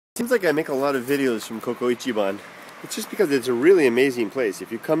Seems like I make a lot of videos from Koko Ichiban. It's just because it's a really amazing place. If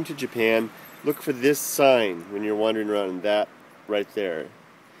you come to Japan, look for this sign when you're wandering around, and that right there.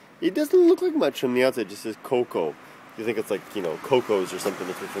 It doesn't look like much from the outside, it just says Koko. You think it's like, Cocos or something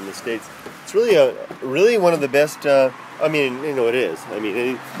if you're from the States. It's really one of the best, it is.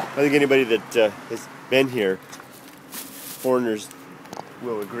 I think anybody that has been here, foreigners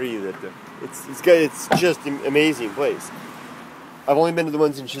will agree that it's just an amazing place. I've only been to the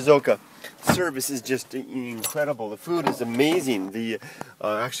ones in Shizuoka. The service is just incredible. The food is amazing.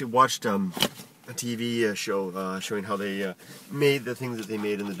 I actually watched a TV show showing how they made the things that they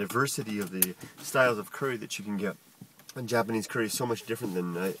made and the diversity of the styles of curry that you can get. And Japanese curry is so much different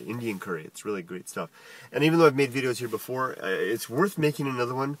than Indian curry. It's really great stuff. And even though I've made videos here before, it's worth making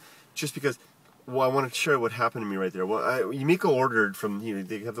another one just because, I want to share what happened to me right there. Well, Yumiko ordered from,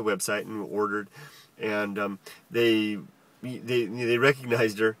 they have the website and ordered, and they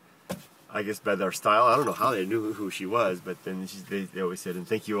recognized her, I guess, by their style. I don't know how they knew who she was, but then they always said, "And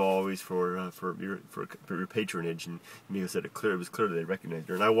thank you always for your patronage." And Miko said it was clear that they recognized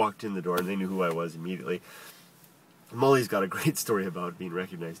her. And I walked in the door, and they knew who I was immediately. Molly's got a great story about being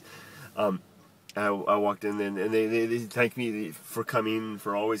recognized. I walked in, and they thanked me for coming,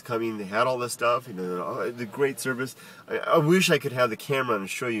 for always coming. They had all this stuff, the great service. I wish I could have the camera and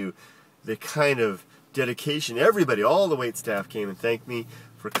show you the kind of dedication. Everybody, all the wait staff came and thanked me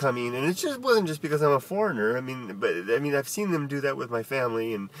for coming, and it just wasn't just because I'm a foreigner. I've seen them do that with my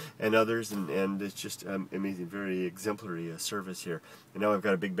family and others, and it's just amazing, very exemplary service here. And now I've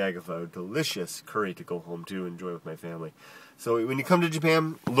got a big bag of delicious curry to go home to enjoy with my family. So when you come to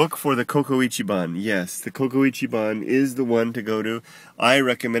Japan, look for the Koko Ichiban. Yes, the Koko Ichiban is the one to go to. I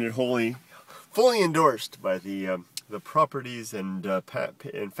recommend it fully endorsed by the properties and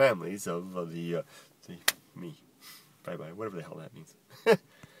families of me. Bye-bye, whatever the hell that means.